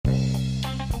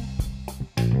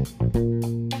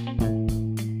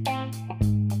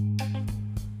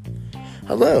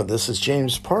Hello, this is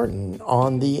James Parton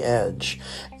on The Edge.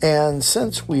 And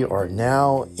since we are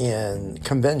now in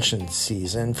convention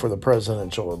season for the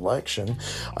presidential election,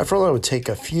 I thought I would take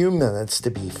a few minutes to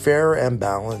be fair and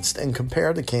balanced and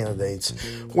compare the candidates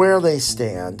where they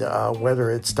stand,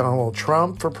 whether it's Donald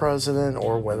Trump for president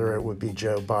or whether it would be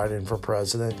Joe Biden for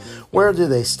president. Where do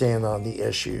they stand on the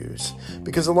issues?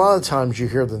 Because a lot of times you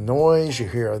hear the noise, you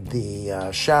hear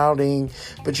the shouting,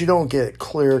 but you don't get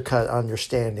clear-cut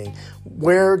understanding.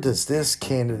 Where does this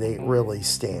candidate really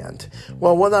stand?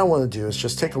 Well, what I want to do is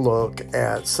just take a look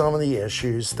at some of the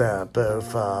issues that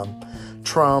both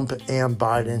Trump and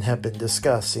Biden have been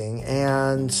discussing,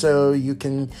 and so you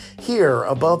can hear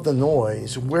above the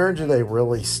noise, where do they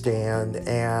really stand,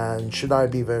 and should I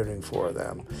be voting for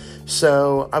them?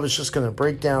 So I was just going to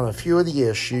break down a few of the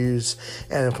issues,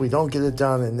 and if we don't get it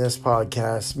done in this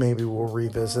podcast, maybe we'll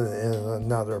revisit it in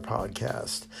another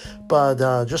podcast.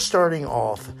 But just starting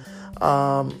off,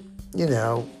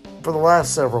 for the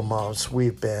last several months,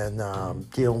 we've been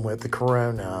dealing with the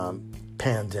corona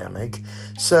pandemic.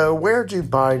 So where do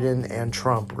Biden and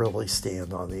Trump really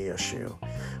stand on the issue?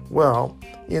 Well,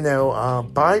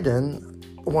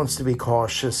 Biden wants to be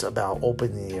cautious about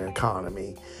opening the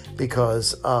economy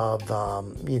because of,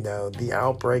 the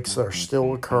outbreaks that are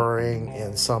still occurring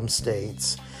in some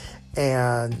states.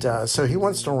 And so he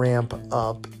wants to ramp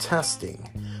up testing.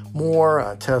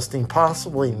 More testing,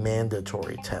 possibly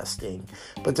mandatory testing,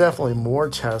 but definitely more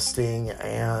testing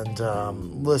and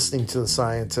listening to the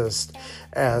scientists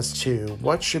as to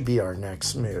what should be our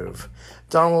next move.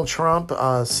 Donald Trump,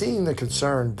 seeing the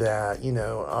concern that,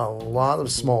 a lot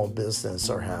of small business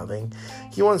are having,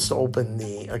 he wants to open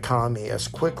the economy as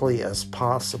quickly as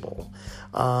possible.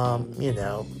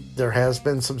 There has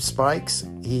been some spikes.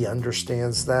 He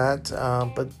understands that,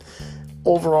 but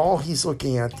overall, he's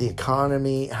looking at the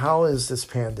economy. How is this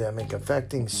pandemic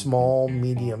affecting small,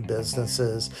 medium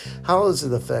businesses? How is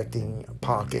it affecting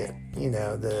pocket,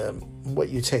 what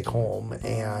you take home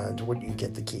and what you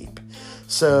get to keep?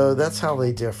 So that's how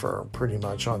they differ pretty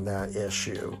much on that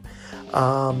issue.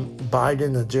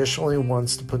 Biden additionally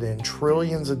wants to put in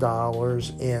trillions of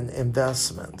dollars in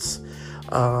investments.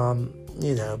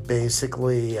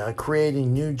 Basically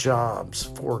creating new jobs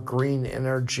for green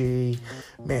energy,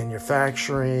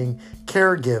 manufacturing,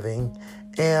 caregiving,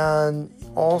 and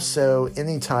also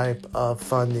any type of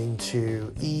funding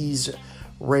to ease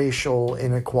racial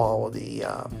inequality,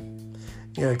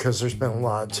 because there's been a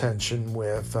lot of tension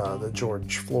with the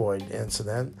George Floyd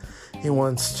incident. He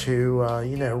wants to,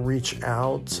 reach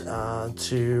out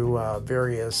to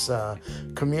various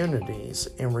communities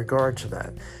in regard to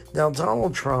that. Now,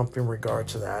 Donald Trump, in regard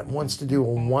to that, wants to do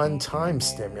a one-time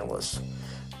stimulus,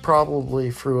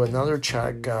 probably through another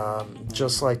check,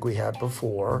 just like we had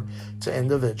before, to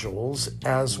individuals,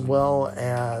 as well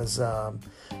as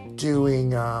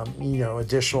doing,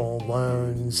 additional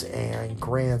loans and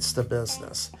grants to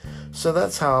business. So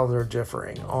that's how they're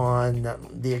differing. On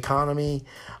the economy,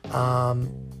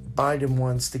 Biden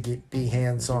wants to be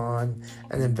hands-on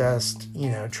and invest,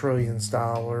 trillions of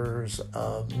dollars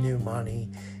of new money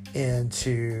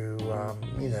into,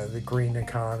 the green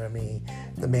economy,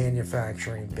 the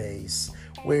manufacturing base,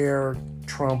 where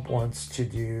Trump wants to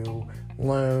do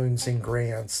loans and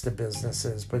grants to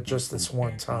businesses, but just this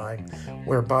one time,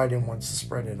 where Biden wants to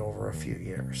spread it over a few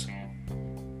years.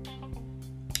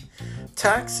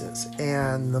 Taxes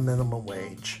and the minimum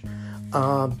wage.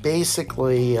 Joe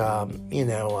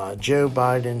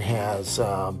Biden has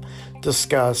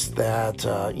discussed that,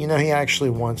 he actually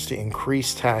wants to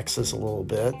increase taxes a little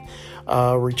bit,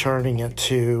 returning it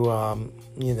to,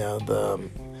 the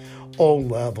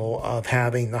old level of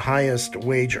having the highest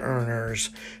wage earners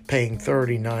paying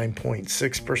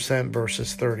 39.6%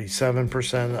 versus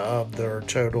 37% of their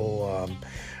total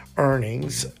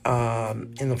earnings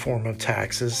in the form of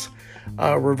taxes,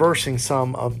 reversing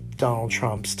some of Donald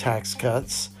Trump's tax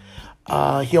cuts.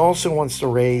 He also wants to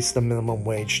raise the minimum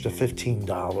wage to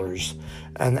 $15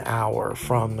 an hour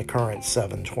from the current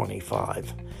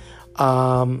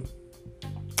 $7.25.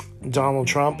 Donald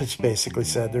Trump has basically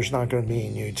said there's not going to be any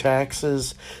new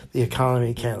taxes. The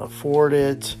economy can't afford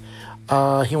it.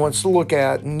 He wants to look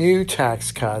at new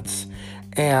tax cuts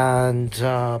and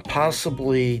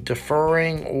possibly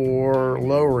deferring or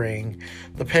lowering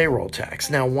the payroll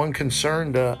tax. Now, one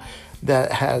concern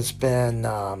that has been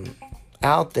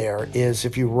out there is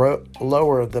if you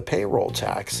lower the payroll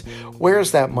tax,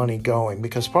 where's that money going?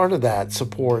 Because part of that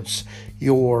supports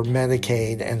your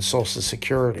Medicaid and Social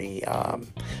Security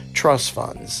trust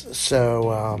funds.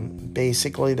 So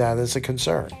basically that is a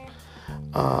concern.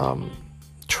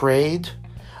 Trade.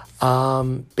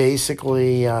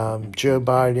 Basically, Joe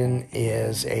Biden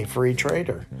is a free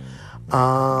trader.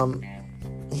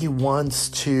 He wants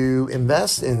to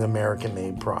invest in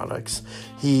American-made products.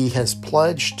 He has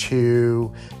pledged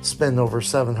to spend over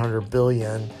 $700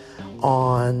 billion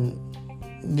on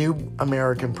new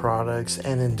American products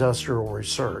and industrial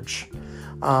research.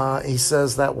 He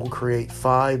says that will create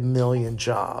 5 million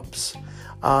jobs.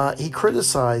 He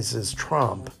criticizes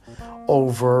Trump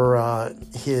over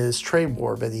his trade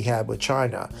war that he had with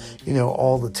China. You know,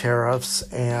 all the tariffs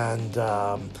and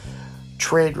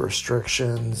trade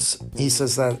restrictions. He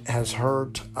says that has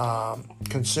hurt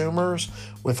consumers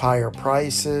with higher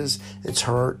prices. It's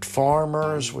hurt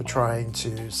farmers with trying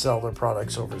to sell their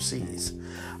products overseas.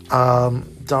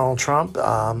 Donald Trump,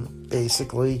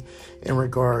 basically, in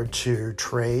regard to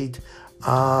trade,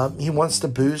 he wants to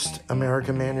boost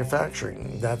American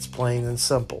manufacturing. That's plain and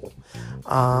simple.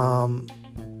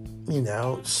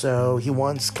 So he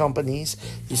wants companies.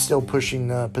 He's still pushing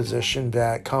the position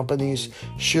that companies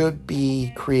should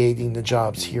be creating the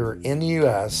jobs here in the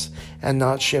U.S. and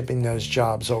not shipping those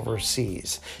jobs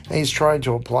overseas. And he's trying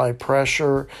to apply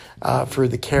pressure through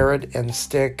the carrot and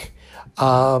stick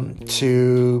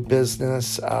to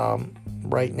business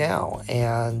right now.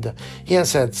 And he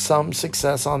has had some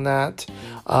success on that.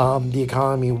 The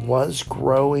economy was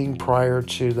growing prior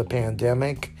to the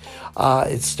pandemic.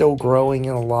 It's still growing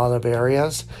in a lot of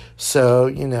areas. So,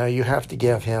 you have to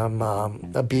give him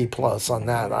a B plus on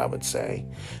that, I would say.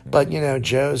 But,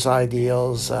 Joe's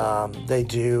ideals, they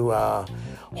do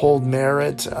hold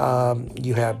merit.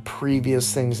 You have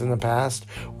previous things in the past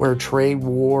where trade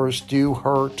wars do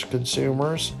hurt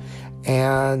consumers.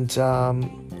 And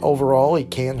overall,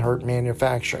 it can hurt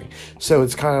manufacturing. So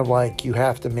it's kind of like you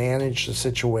have to manage the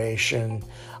situation,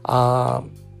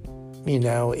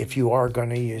 if you are going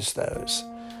to use those.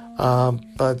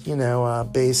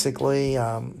 Basically,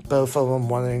 both of them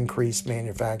want to increase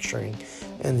manufacturing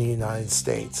in the United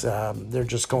States. They're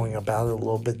just going about it a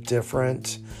little bit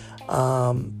different.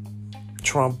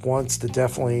 Trump wants to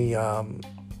definitely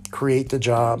create the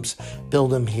jobs, build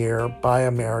them here, buy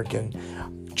American.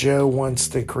 Joe wants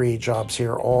to create jobs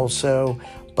here also,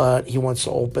 but he wants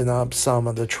to open up some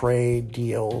of the trade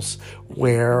deals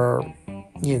where,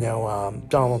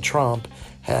 Donald Trump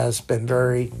has been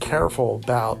very careful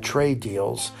about trade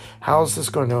deals. How is this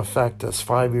going to affect us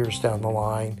 5 years down the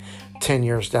line, 10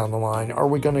 years down the line? Are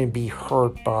we going to be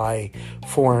hurt by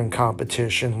foreign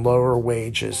competition, lower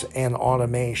wages, and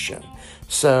automation?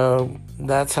 So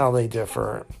that's how they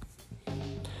differ.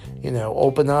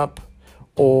 Open up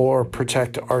or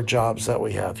protect our jobs that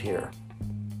we have here.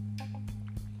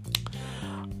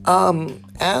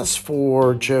 As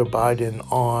for Joe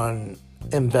Biden on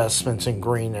investments in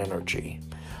green energy,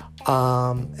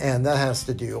 and that has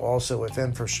to do also with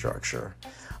infrastructure.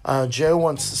 Joe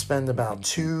wants to spend about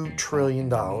 $2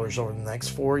 trillion over the next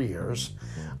 4 years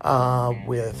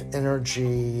with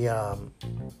energy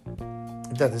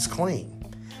that is clean.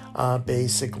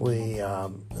 Basically,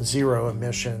 zero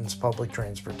emissions public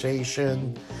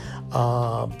transportation,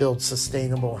 build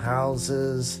sustainable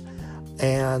houses,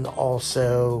 and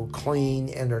also clean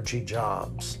energy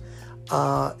jobs.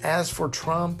 As for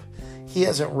Trump, he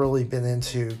hasn't really been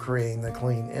into creating the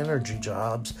clean energy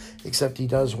jobs, except he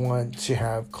does want to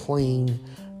have clean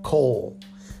coal.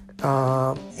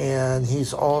 And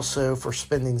he's also for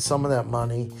spending some of that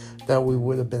money that we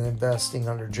would have been investing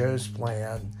under Joe's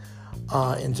plan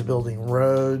into building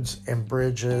roads and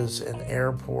bridges and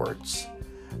airports,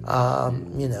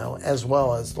 as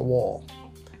well as the wall.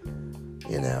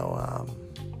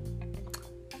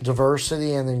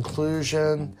 Diversity and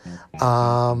inclusion.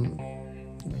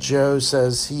 Joe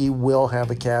says he will have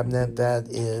a cabinet that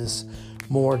is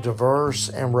more diverse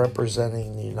and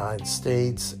representing the United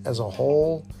States as a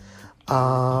whole.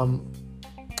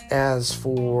 As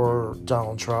for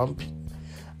Donald Trump,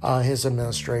 his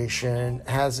administration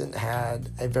hasn't had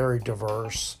a very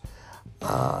diverse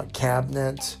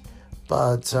cabinet,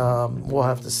 but we'll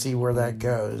have to see where that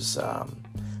goes.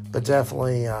 But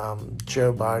definitely,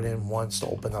 Joe Biden wants to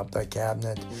open up that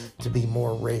cabinet to be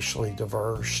more racially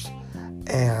diverse,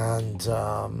 and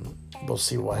we'll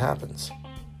see what happens.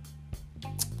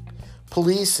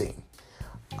 Policing.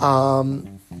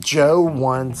 Joe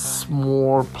wants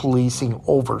more policing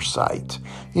oversight,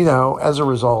 as a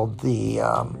result of the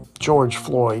George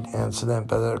Floyd incident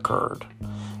that occurred.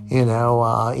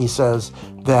 He says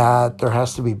that there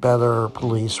has to be better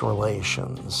police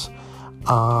relations.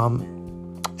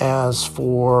 As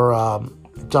for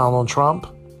Donald Trump,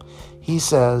 he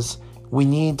says we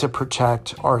need to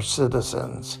protect our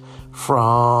citizens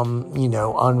from,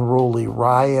 unruly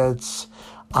riots,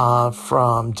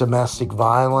 from domestic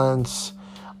violence,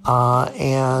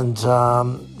 And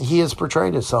he has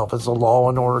portrayed himself as a law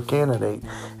and order candidate.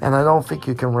 And I don't think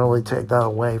you can really take that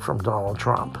away from Donald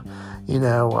Trump.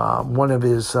 One of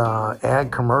his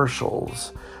ad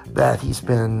commercials that he's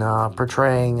been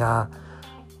portraying,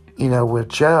 with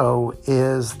Joe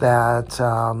is that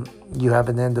you have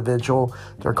an individual,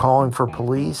 they're calling for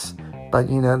police, but,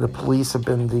 the police have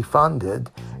been defunded.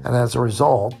 And as a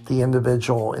result, the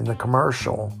individual in the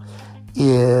commercial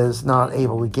is not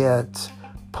able to get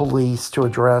police to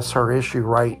address her issue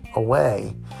right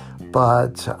away,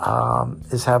 but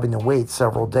is having to wait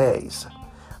several days.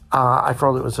 I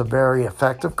thought it was a very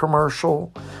effective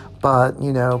commercial, but,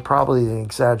 probably an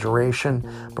exaggeration.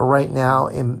 But right now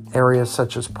in areas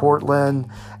such as Portland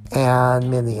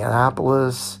and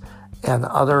Minneapolis and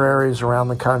other areas around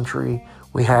the country,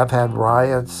 we have had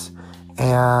riots,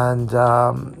 and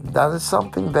that is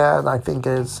something that I think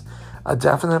is a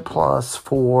definite plus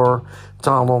for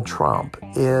Donald Trump,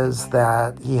 is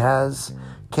that he has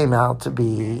came out to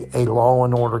be a law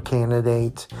and order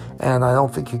candidate, and I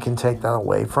don't think you can take that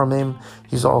away from him.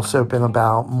 He's also been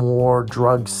about more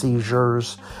drug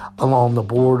seizures along the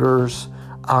borders.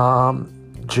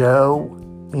 Joe,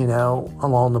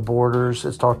 along the borders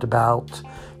has talked about,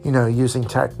 using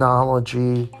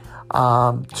technology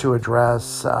to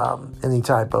address any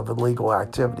type of illegal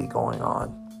activity going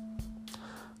on.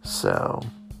 So,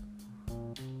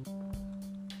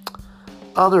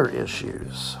 other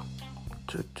issues.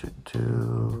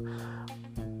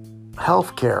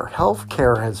 Healthcare.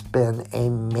 Healthcare has been a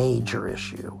major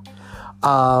issue.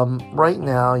 Right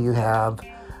now, you have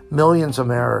millions of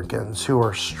Americans who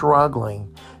are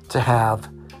struggling to have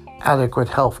adequate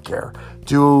healthcare.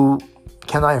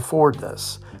 Can I afford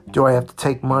this? Do I have to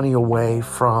take money away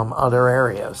from other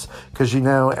areas? Because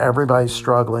everybody's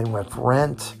struggling with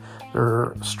rent.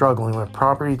 They're struggling with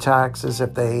property taxes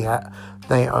if they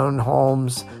own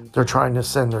homes. They're trying to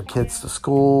send their kids to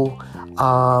school.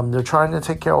 They're trying to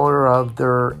take care of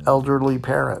their elderly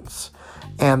parents.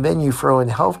 And then you throw in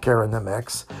healthcare in the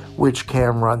mix, which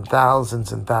can run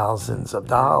thousands and thousands of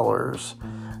dollars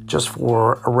just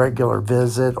for a regular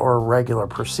visit or a regular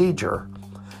procedure.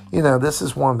 This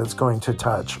is one that's going to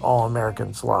touch all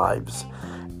Americans' lives.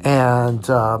 And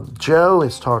Joe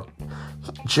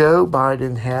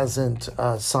Biden hasn't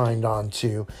signed on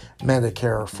to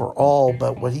Medicare for all,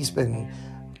 but what he's been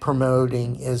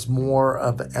promoting is more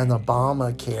of an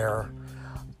Obamacare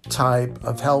type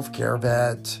of healthcare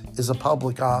that is a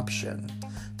public option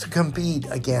to compete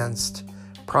against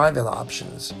private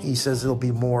options. He says it'll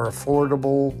be more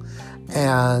affordable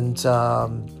and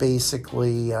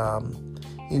basically,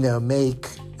 make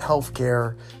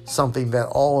healthcare something that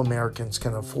all Americans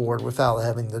can afford without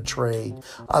having to trade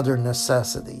other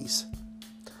necessities.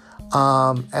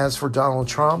 As for Donald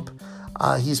Trump,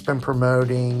 he's been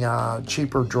promoting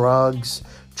cheaper drugs,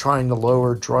 trying to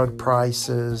lower drug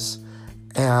prices.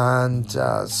 And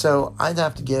so I'd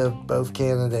have to give both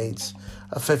candidates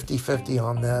a 50-50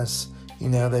 on this.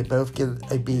 They both get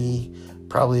a B,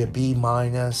 probably a B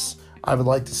minus. I would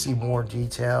like to see more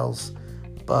details,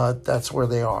 but that's where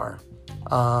they are.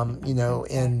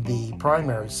 In the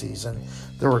primary season,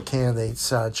 there were candidates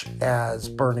such as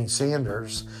Bernie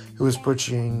Sanders, who was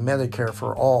pushing Medicare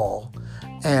for all.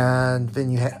 And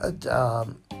then you had,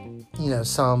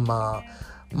 some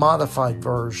modified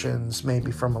versions, maybe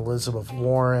from Elizabeth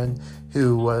Warren,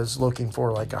 who was looking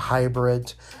for like a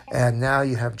hybrid. And now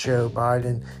you have Joe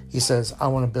Biden. He says, I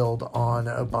want to build on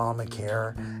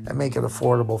Obamacare and make it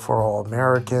affordable for all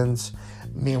Americans.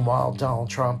 Meanwhile, Donald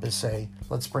Trump is saying,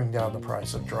 let's bring down the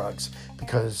price of drugs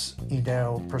because,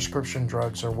 prescription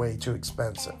drugs are way too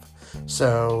expensive.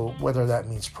 So whether that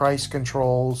means price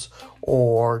controls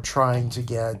or trying to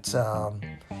get,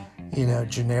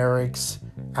 generics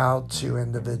out to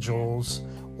individuals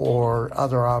or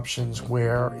other options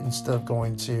where instead of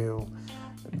going to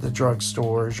the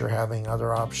drugstores, you're having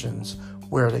other options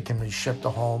where they can be shipped to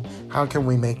home. How can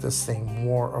we make this thing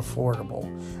more affordable?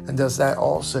 And does that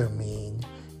also mean,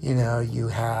 you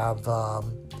have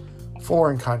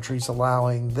foreign countries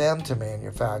allowing them to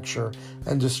manufacture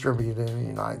and distribute in the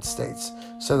United States?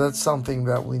 So that's something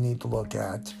that we need to look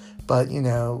at. But,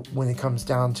 when it comes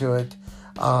down to it,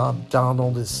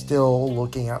 Donald is still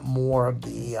looking at more of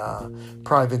the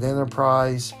private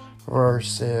enterprise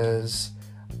versus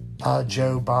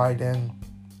Joe Biden,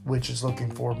 which is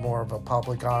looking for more of a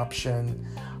public option.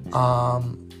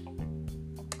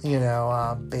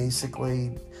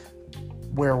 Basically,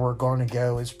 where we're going to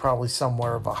go is probably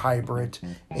somewhere of a hybrid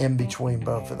in between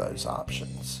both of those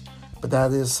options. But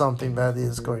that is something that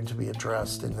is going to be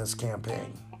addressed in this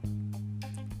campaign.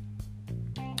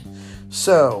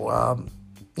 So,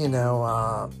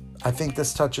 I think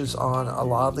this touches on a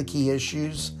lot of the key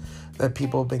issues that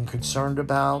people have been concerned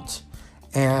about.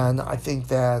 And I think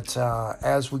that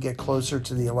as we get closer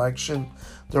to the election,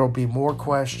 there will be more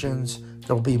questions,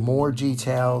 there will be more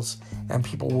details, and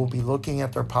people will be looking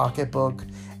at their pocketbook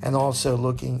and also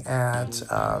looking at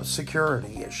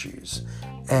security issues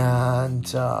and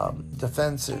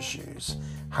defense issues.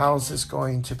 How is this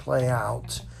going to play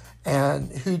out?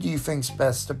 And who do you think's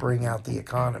best to bring out the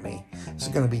economy? Is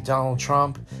it going to be Donald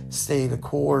Trump, stay the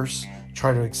course,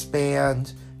 try to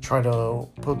expand, try to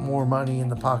put more money in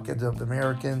the pocket of the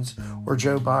Americans, or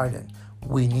Joe Biden?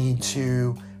 We need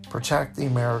to protect the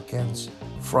Americans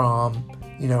from,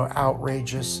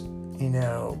 outrageous,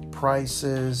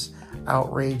 prices,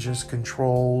 outrageous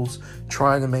controls,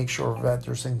 trying to make sure that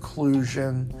there's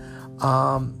inclusion.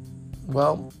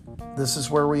 Well, this is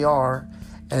where we are,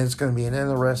 and it's going to be an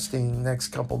interesting next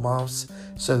couple months.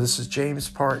 So this is James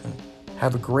Parton.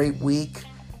 Have a great week.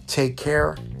 Take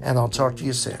care, and I'll talk to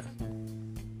you soon.